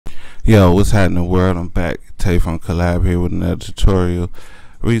Yo, what's happening, world? I'm back. Tay from Collab here with another tutorial.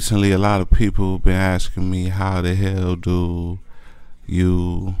 Recently, a lot of people have been asking me how the hell do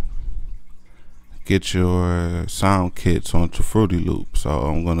you get your sound kits onto Fruity Loops. So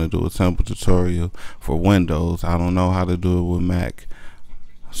I'm going to do a simple tutorial for Windows. I don't know how to do it with Mac,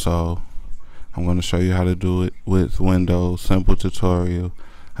 so I'm going to show you how to do it with Windows. Simple tutorial.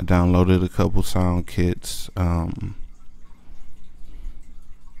 I downloaded a couple sound kits.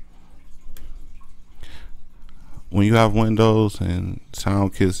 When you have Windows and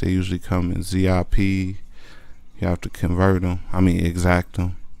sound kits, they usually come in zip. You have to convert them, extract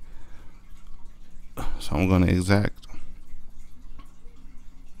them. So I'm going to extract them.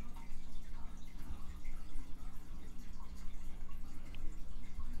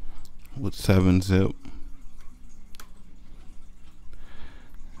 With 7-zip.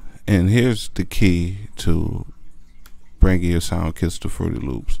 And here's the key to bringing your sound kits to Fruity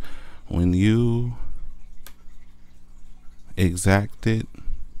Loops. When you extract it,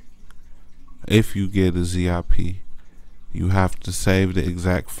 if you get a zip, you have to save the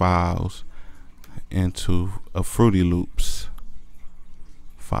exact files into a Fruity Loops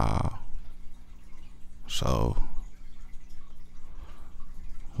file. So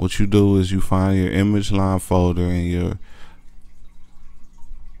what you do is you find your image line folder in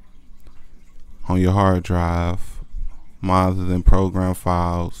on your hard drive. Mine's is in program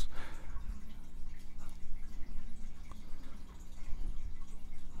files.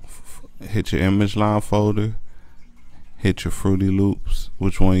 Hit your image line folder, hit your Fruity Loops,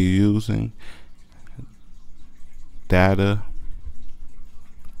 which one you're using, data,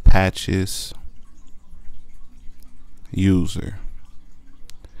 patches, user.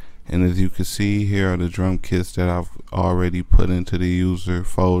 And as you can see, here are the drum kits that I've already put into the user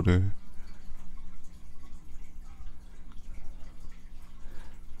folder.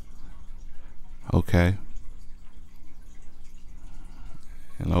 Okay.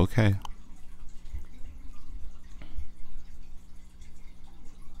 And okay.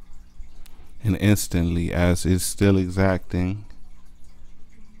 And instantly, as it's still exacting,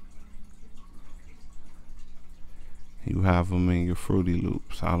 you have them in your Fruity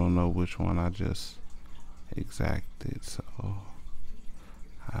Loops. I don't know which one I just exacted, so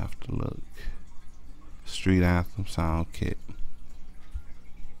I have to look. Street Anthem sound kit,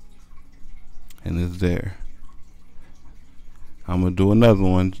 and it's there. I'm gonna do another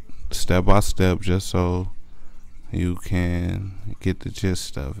one step by step just so you can get the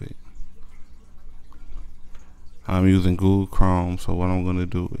gist of it. I'm using Google Chrome, so what I'm gonna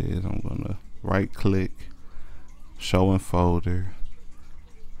do is I'm gonna right click, show in folder,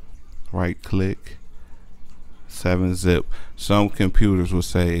 right click, 7-zip. Some computers will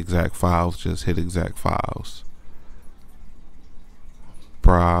say exact files, just hit exact files.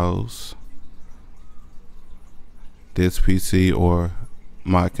 Browse this PC or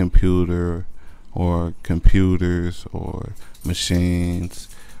my computer or computers or machines,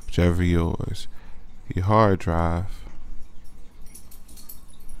 whichever yours. Your hard drive,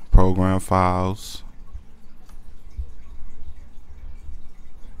 program files,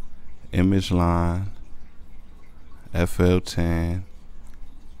 image line, FL10,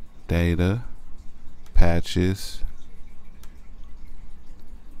 data, patches,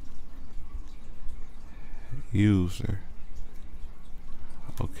 user.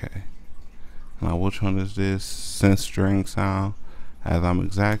 Okay. Now which one is this? Sense string sound as I'm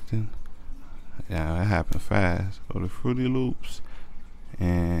exacting. Yeah, that happened fast. Go to Fruity Loops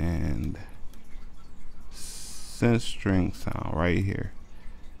and sense string sound right here.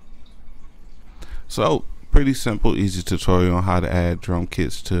 So pretty simple, easy tutorial on how to add drum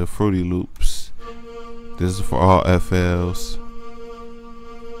kits to Fruity Loops. This is for all FLs.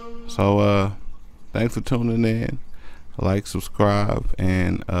 So thanks for tuning in. Like, subscribe,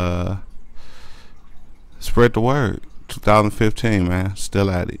 and spread the word. 2015, man, still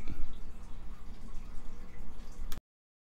at it.